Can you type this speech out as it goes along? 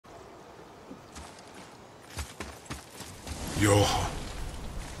Johan.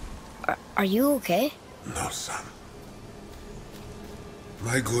 Are you okay? No, son.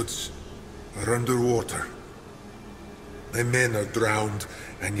 My goods are underwater. My men are drowned,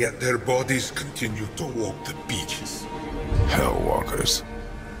 and yet their bodies continue to walk the beaches. Hellwalkers.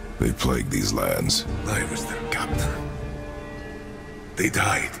 They plague these lands. I was their captain. They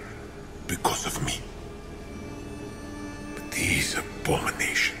died because of me. But these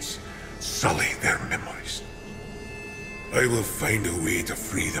abominations sully their memories. I will find a way to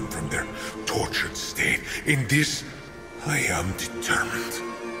free them from their tortured state. In this, I am determined.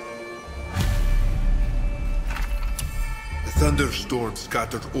 The thunderstorm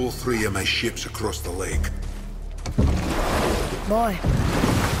scattered all 3 of my ships across the lake. Boy,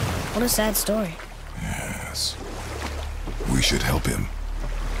 what a sad story. Yes. We should help him.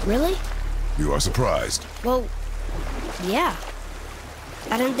 Really? You are surprised. Well, yeah.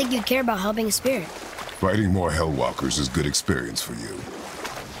 I didn't think you'd care about helping a spirit. Fighting more Hellwalkers is good experience for you.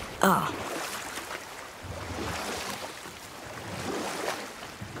 Oh.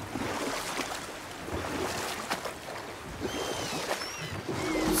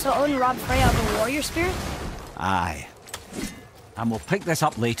 So Odin robbed Freya of a warrior spirit? Aye. And we'll pick this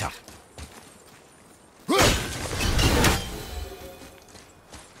up later.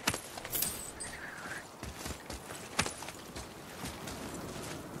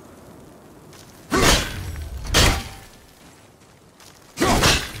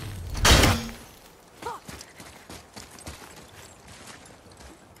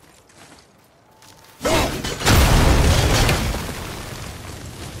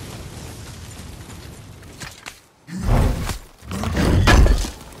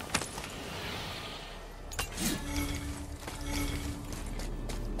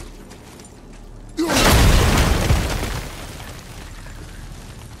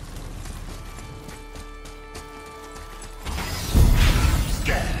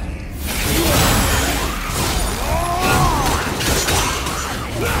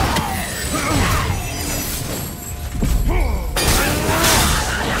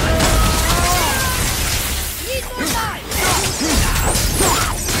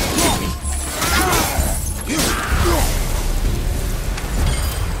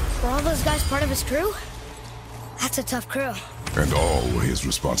 Part of his crew? That's a tough crew. And all were his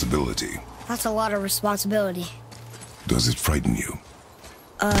responsibility. That's a lot of responsibility. Does it frighten you?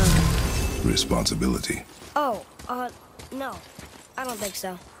 Responsibility. Oh, no. I don't think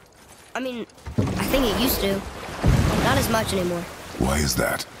so. I mean, I think it used to. Not as much anymore. Why is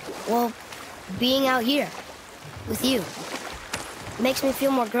that? Well, being out here, with you, makes me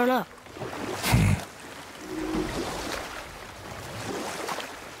feel more grown up.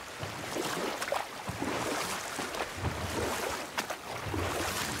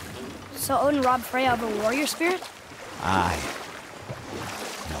 So Odin robbed Freya of a warrior spirit? Aye.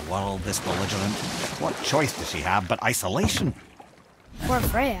 In a world this belligerent, what choice does she have but isolation? Poor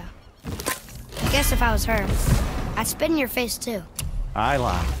Freya. I guess if I was her, I'd spit in your face too. Aye,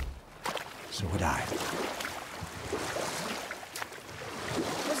 lad. So would I.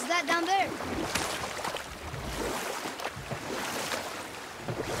 What's that down there?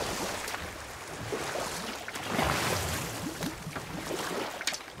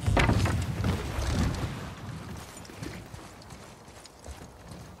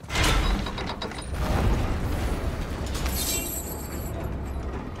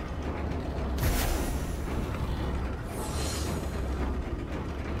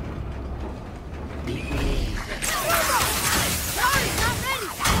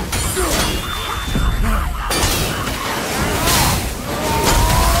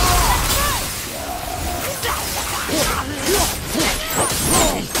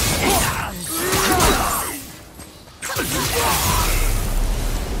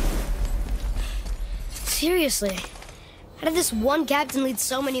 Seriously, how did this one captain lead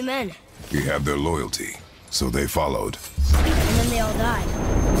so many men? He had their loyalty, so they followed. And then they all died.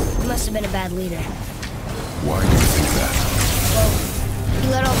 He must have been a bad leader. Why do you think that? Well, he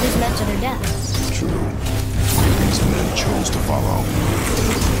led all these men to their death. True. These men chose to follow.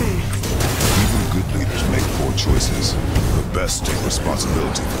 Even good leaders make poor choices. The best take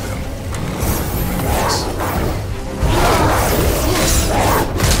responsibility for them. Yes.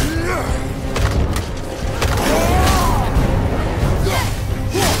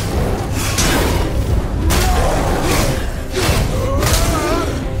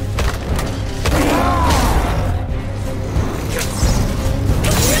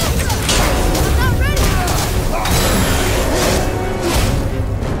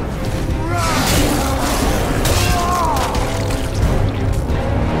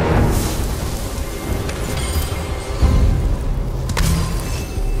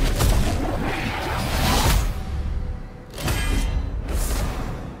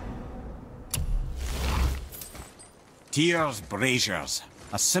 Tyr's braziers,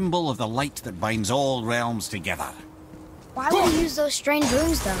 a symbol of the light that binds all realms together. Why would he use those strange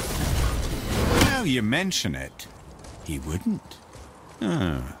runes, though? Now you mention it, he wouldn't.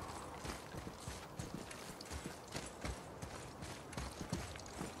 Huh.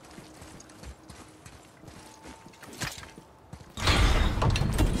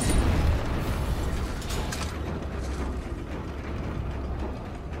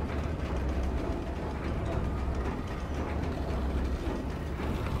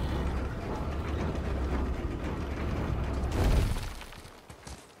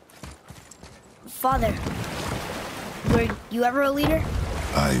 Father, were you ever a leader?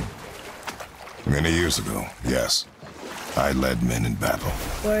 Many years ago, yes. I led men in battle.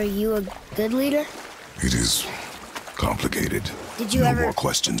 Were you a good leader? It is complicated. Did you no ever... more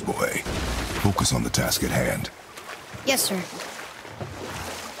questions, boy. Focus on the task at hand. Yes, sir.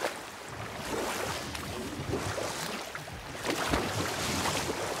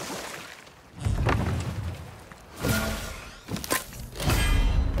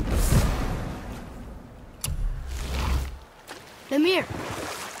 Namir,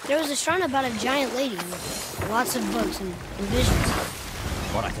 there was a shrine about a giant lady with lots of books and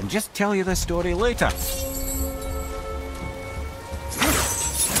visions. But I can just tell you the story later.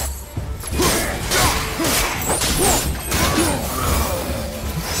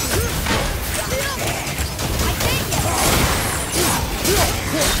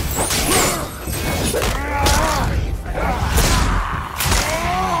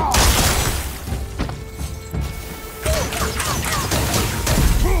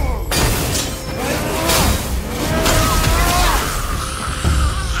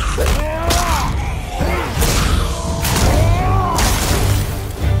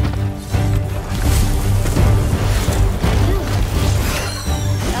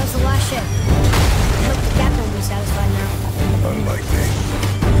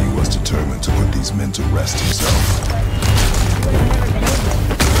 To rest himself. Only remind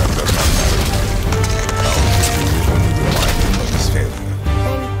him of his failure.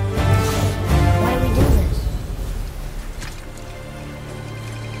 Then, why do we do this?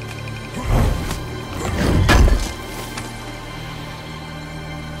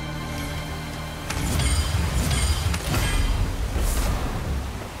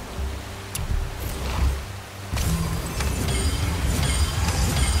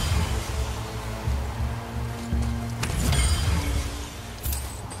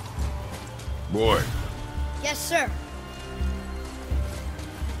 Boy. Yes, sir.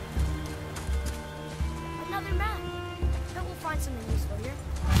 Another map. Bet we'll find something useful here.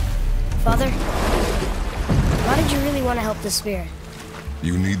 Father, why did you really want to help the spirit?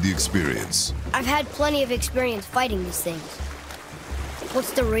 You need the experience. I've had plenty of experience fighting these things.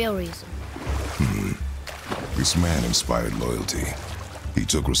 What's the real reason? This man inspired loyalty. He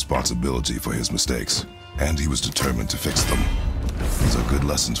took responsibility for his mistakes, and he was determined to fix them. These are good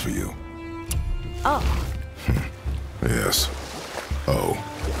lessons for you. Oh. Yes. Oh.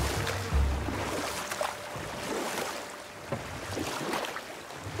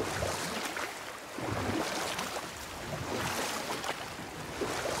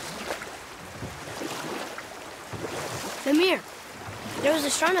 Namir, there was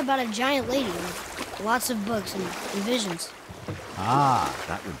a shrine about a giant lady with lots of books and visions. Ah,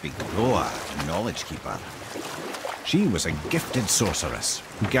 that would be Groa, the Knowledge Keeper. She was a gifted sorceress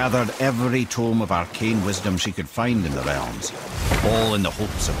who gathered every tome of arcane wisdom she could find in the realms, all in the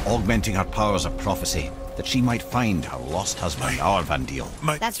hopes of augmenting her powers of prophecy, that she might find her lost husband, Arvandil.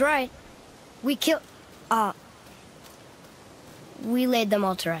 That's right. We we laid them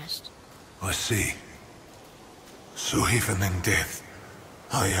all to rest. I see. So even in death,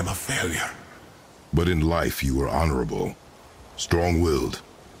 I am a failure. But in life you were honorable, strong-willed,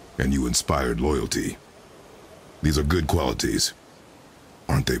 and you inspired loyalty. These are good qualities,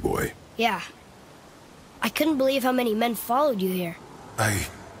 aren't they, boy? Yeah. I couldn't believe how many men followed you here. I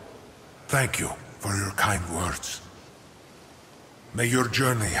thank you for your kind words. May your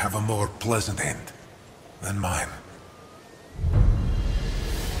journey have a more pleasant end than mine.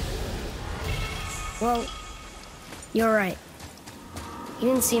 Well, you're right. You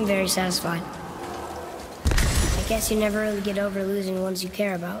didn't seem very satisfied. I guess you never really get over losing ones you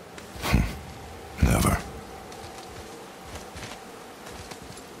care about. Never.